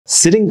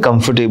Sitting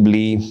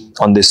comfortably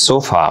on this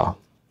sofa,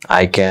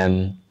 I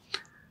can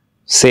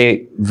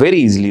say very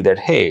easily that,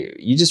 hey,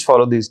 you just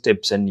follow these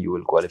tips and you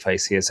will qualify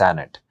CSIR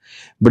net.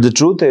 But the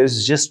truth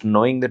is, just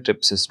knowing the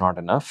tips is not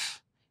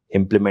enough.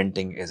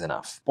 Implementing is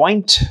enough.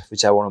 Point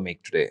which I want to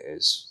make today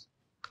is,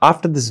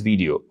 after this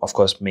video, of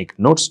course, make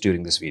notes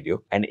during this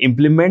video and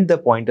implement the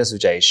pointers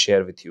which I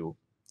share with you.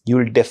 You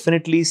will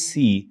definitely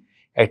see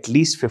at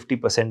least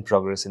 50%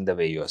 progress in the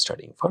way you are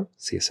studying for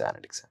CSIR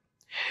net exam.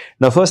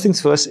 Now, first things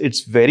first,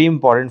 it's very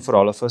important for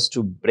all of us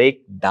to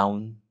break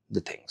down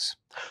the things.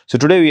 So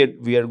today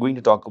we are going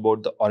to talk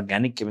about the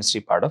organic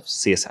chemistry part of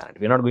CSIR.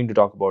 We're not going to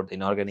talk about the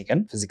inorganic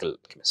and physical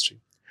chemistry.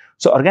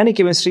 So organic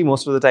chemistry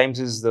most of the times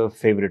is the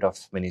favorite of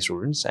many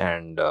students,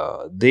 and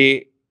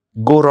they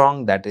go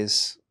wrong. That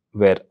is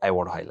where I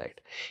want to highlight.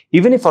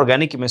 Even if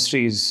organic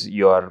chemistry is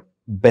your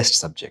best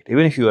subject,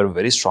 even if you are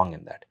very strong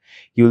in that,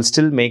 you will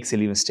still make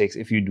silly mistakes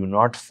if you do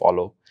not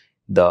follow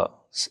the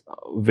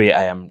way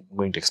I am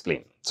going to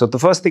explain. So the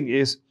first thing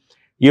is,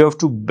 you have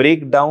to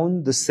break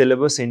down the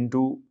syllabus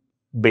into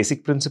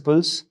basic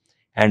principles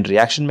and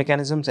reaction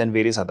mechanisms and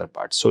various other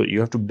parts. So you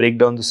have to break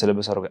down the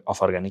syllabus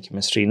of organic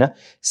chemistry in a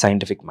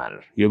scientific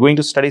manner. You're going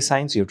to study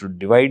science, you have to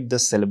divide the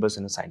syllabus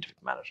in a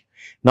scientific manner.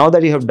 Now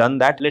that you have done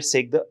that, let's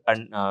take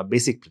the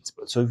basic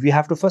principles. So if we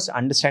have to first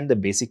understand the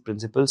basic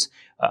principles,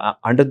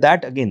 under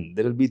that again,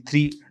 there will be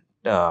three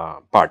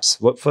parts.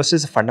 First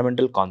is a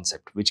fundamental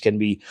concept, which can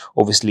be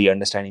obviously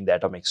understanding the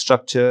atomic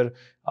structure,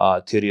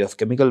 theory of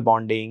chemical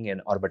bonding,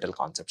 and orbital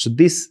concepts. So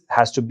this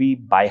has to be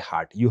by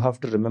heart. You have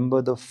to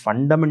remember the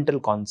fundamental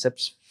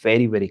concepts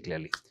very, very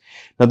clearly.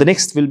 Now the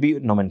next will be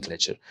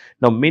nomenclature.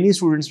 Now many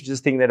students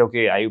just think that,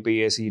 okay,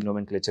 IUPAC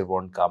nomenclature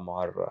won't come,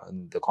 or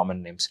the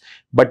common names,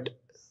 but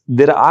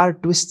there are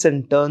twists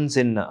and turns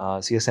in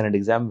CSIR net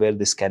exam where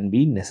this can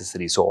be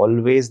necessary. So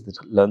always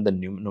learn the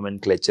new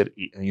nomenclature,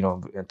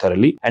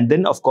 thoroughly. And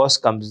then of course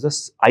comes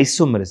this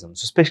isomerism.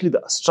 So especially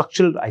the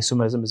structural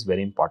isomerism is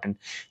very important.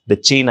 The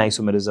chain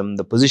isomerism,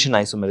 the position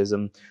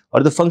isomerism,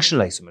 or the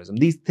functional isomerism.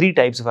 These three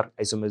types of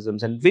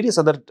isomerisms and various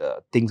other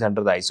things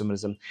under the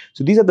isomerism.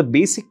 So these are the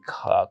basic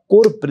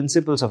core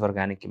principles of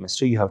organic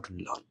chemistry you have to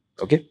learn.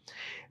 Okay.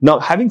 Now,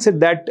 having said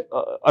that,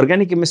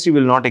 organic chemistry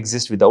will not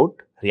exist without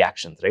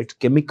reactions, right?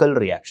 Chemical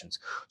reactions.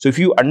 So if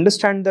you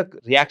understand the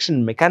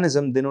reaction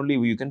mechanism, then only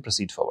you can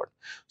proceed forward.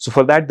 So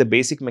for that, the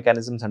basic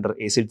mechanisms under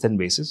acids and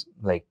bases,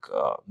 like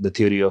the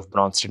theory of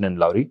Bronsted and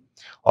Lowry,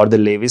 or the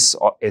Lewis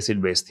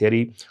acid-base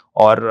theory,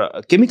 or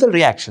chemical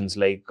reactions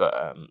like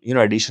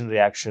addition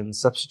reaction,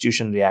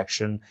 substitution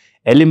reaction,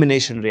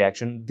 elimination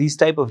reaction, these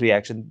type of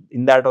reaction.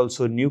 In that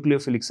also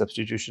nucleophilic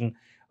substitution,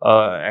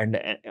 and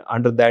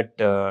under that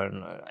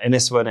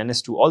NS1,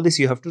 NS2, all this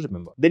you have to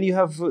remember. Then you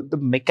have the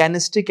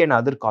mechanistic and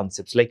other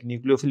concepts like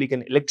nucleophilic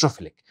and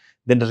electrophilic.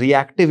 Then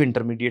reactive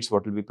intermediates,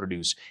 what will be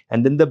produced.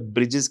 And then the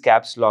Bridges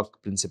caps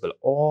lock principle.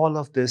 All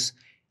of this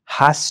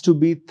has to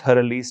be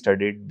thoroughly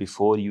studied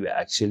before you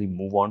actually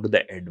move on to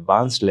the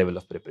advanced level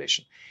of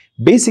preparation.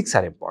 Basics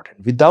are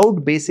important.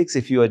 Without basics,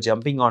 if you are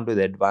jumping onto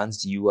the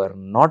advanced, you are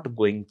not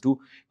going to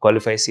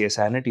qualify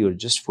CSIR net. You are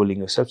just fooling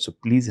yourself. So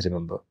please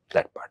remember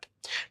that part.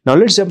 Now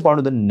let's jump on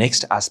to the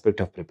next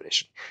aspect of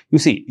preparation. You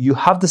see, you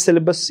have the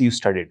syllabus you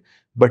studied,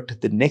 but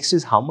the next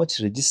is how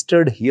much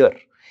registered here.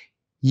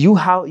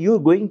 You're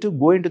going to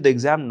go into the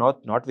exam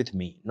not with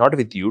me, not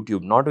with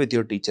YouTube, not with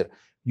your teacher.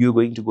 You're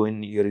going to go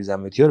in your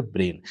exam with your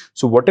brain.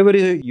 So whatever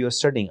you're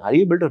studying, are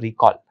you able to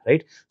recall,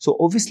 right? So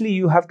obviously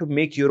you have to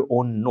make your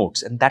own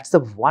notes. And that's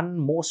the one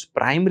most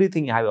primary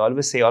thing I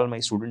always say all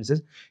my students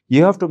is,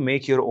 you have to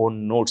make your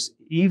own notes.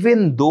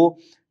 Even though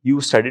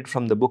you studied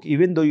from the book,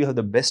 even though you have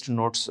the best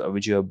notes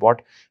which you have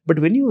bought, but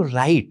when you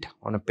write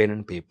on a pen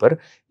and paper,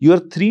 your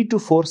 3 to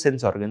 4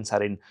 sense organs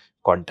are in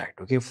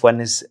contact. Okay, one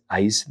is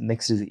eyes,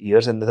 next is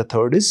ears, and the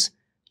third is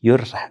your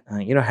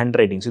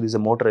handwriting. So this is a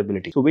motor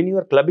ability. So when you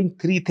are clubbing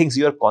three things,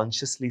 you are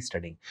consciously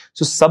studying.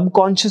 So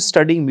subconscious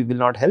studying will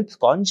not help.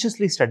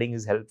 Consciously studying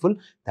is helpful.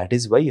 That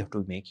is why you have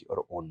to make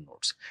your own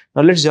notes.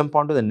 Now let's jump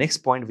on to the next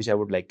point which I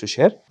would like to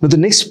share. Now the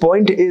next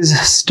point is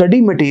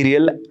study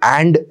material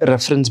and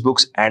reference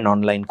books and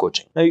online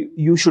coaching. Now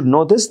you should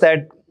know this,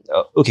 that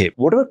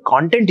whatever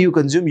content you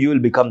consume, you will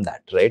become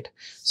that, right?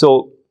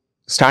 So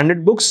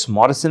standard books,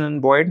 Morrison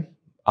and Boyd,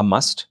 a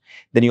must.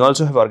 Then you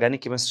also have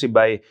Organic Chemistry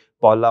by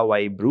Paula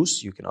Y.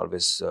 Bruce. You can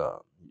always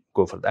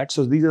go for that.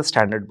 So these are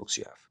standard books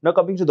you have. Now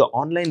coming to the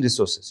online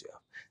resources you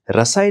have.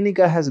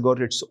 Rasayanika has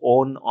got its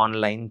own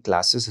online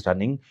classes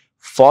running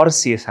for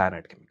CSIR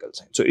net chemical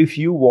science. So if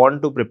you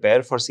want to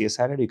prepare for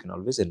CSIR net, you can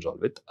always enroll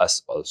with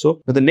us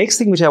also. Now the next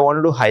thing which I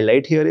wanted to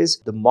highlight here is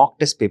the mock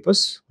test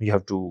papers. You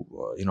have to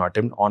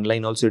attempt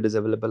online also. It is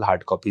available.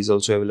 Hard copy is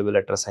also available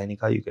at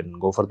Rasayanika. You can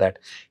go for that.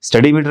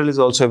 Study material is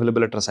also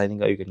available at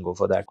Rasayanika. You can go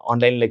for that.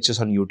 Online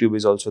lectures on YouTube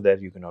is also there.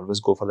 You can always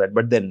go for that.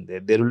 But then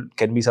there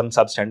can be some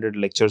substandard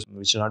lectures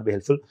which will not be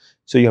helpful.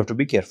 So you have to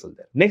be careful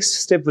there. Next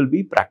step will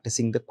be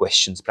practicing the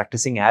questions,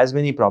 practicing as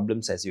many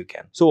problems as you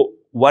can. So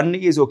one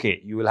is,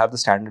 okay, you will have the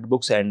standard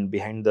books, and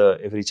behind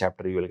every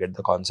chapter you will get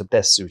the concept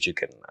tests which you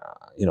can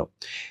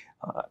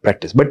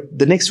practice. But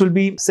the next will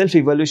be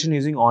self-evaluation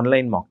using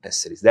online mock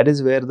test series. That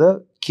is where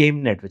the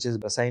CameNet, which is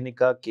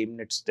Rasainika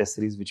CameNet test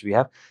series, which we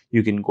have,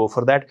 you can go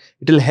for that.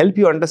 It will help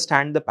you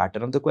understand the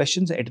pattern of the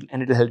questions, and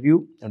it will help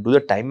you do the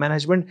time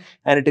management,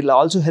 and it will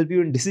also help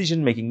you in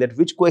decision making, that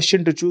which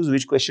question to choose,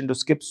 which question to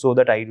skip, so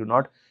that I do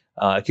not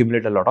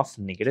accumulate a lot of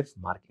negative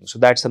marking. So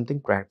that's something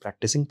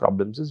practicing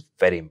problems is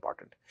very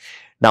important.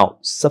 Now,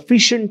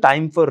 sufficient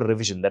time for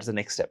revision. That's the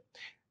next step.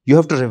 You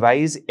have to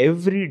revise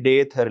every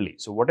day thoroughly.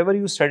 So whatever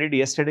you studied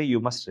yesterday, you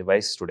must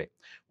revise today.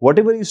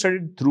 Whatever you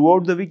studied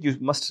throughout the week, you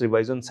must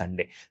revise on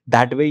Sunday.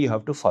 That way you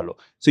have to follow.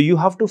 So you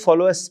have to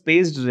follow a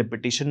spaced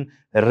repetition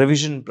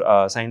revision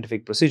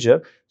scientific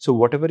procedure. So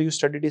whatever you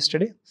studied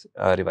yesterday,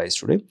 revise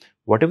today.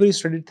 Whatever you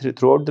studied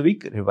throughout the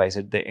week, revise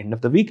at the end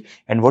of the week.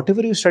 And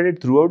whatever you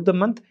studied throughout the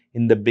month,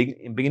 in the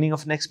beginning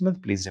of next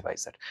month, please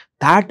revise that.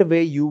 That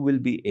way you will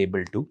be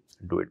able to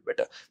do it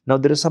better. Now,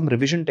 there are some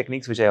revision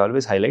techniques which I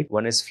always highlight.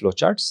 One is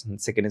flowcharts,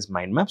 and second is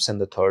mind maps, and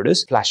the third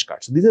is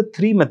flashcards. So these are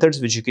three methods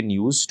which you can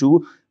use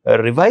to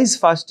revise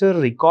faster,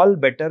 recall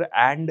better,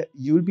 and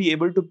you will be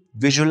able to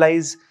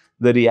visualize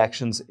the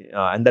reactions.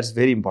 And that's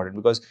very important,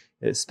 because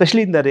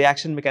especially in the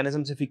reaction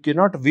mechanisms, if you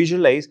cannot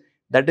visualize,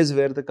 that is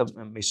where the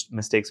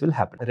mistakes will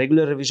happen. A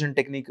regular revision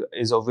technique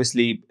is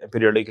obviously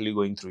periodically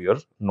going through your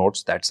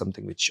notes. That's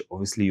something which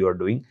obviously you are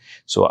doing.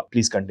 So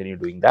please continue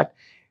doing that.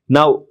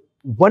 Now,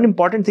 one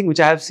important thing which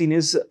I have seen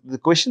is the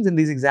questions in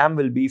these exam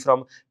will be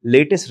from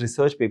latest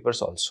research papers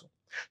also.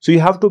 So you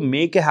have to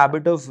make a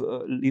habit of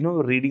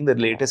reading the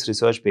latest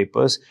research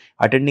papers,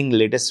 attending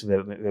latest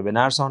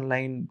webinars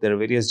online. There are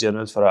various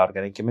journals for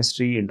organic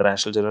chemistry,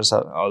 international journals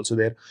are also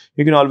there.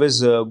 You can always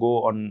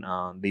go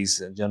on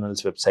these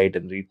journals website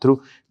and read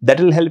through. That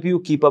will help you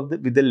keep up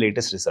with the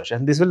latest research,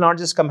 and this will not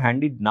just come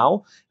handy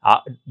now.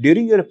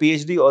 During your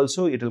PhD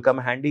also it will come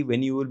handy.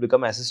 When you will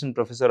become assistant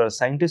professor or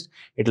scientist,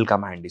 it will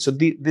come handy. So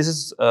this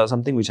is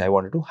something which I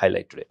wanted to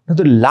highlight today. Now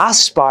the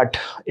last part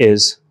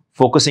is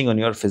focusing on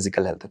your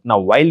physical health. Now,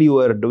 while you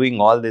are doing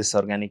all this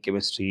organic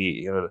chemistry,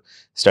 you're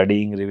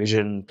studying,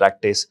 revision,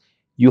 practice,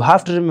 you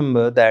have to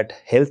remember that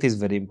health is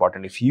very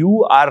important. If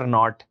you are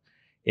not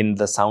in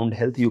the sound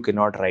health, you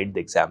cannot write the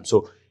exam.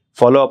 So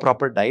follow a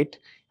proper diet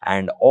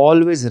and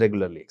always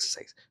regularly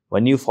exercise.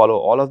 When you follow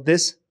all of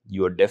this,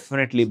 you are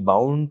definitely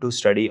bound to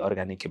study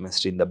organic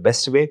chemistry in the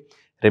best way.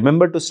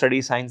 Remember to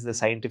study science the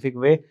scientific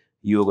way.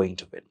 You are going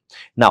to win.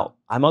 Now,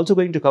 I'm also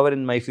going to cover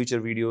in my future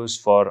videos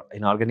for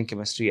inorganic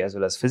chemistry as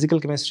well as physical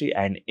chemistry,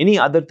 and any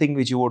other thing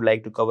which you would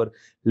like to cover,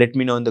 let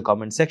me know in the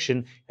comment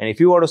section. And if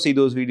you want to see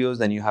those videos,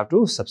 then you have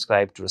to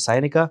subscribe to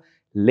Rasainika.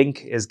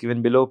 Link is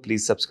given below.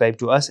 Please subscribe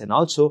to us, and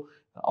also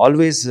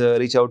always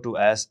reach out to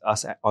us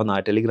on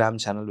our Telegram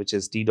channel, which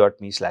is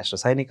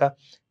t.me/Rasainika.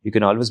 You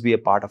can always be a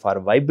part of our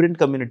vibrant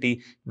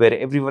community where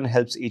everyone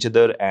helps each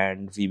other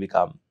and we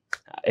become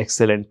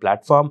excellent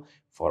platform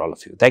for all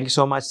of you. Thank you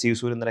so much. See you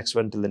soon in the next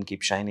one. Till then,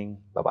 keep shining.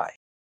 Bye-bye.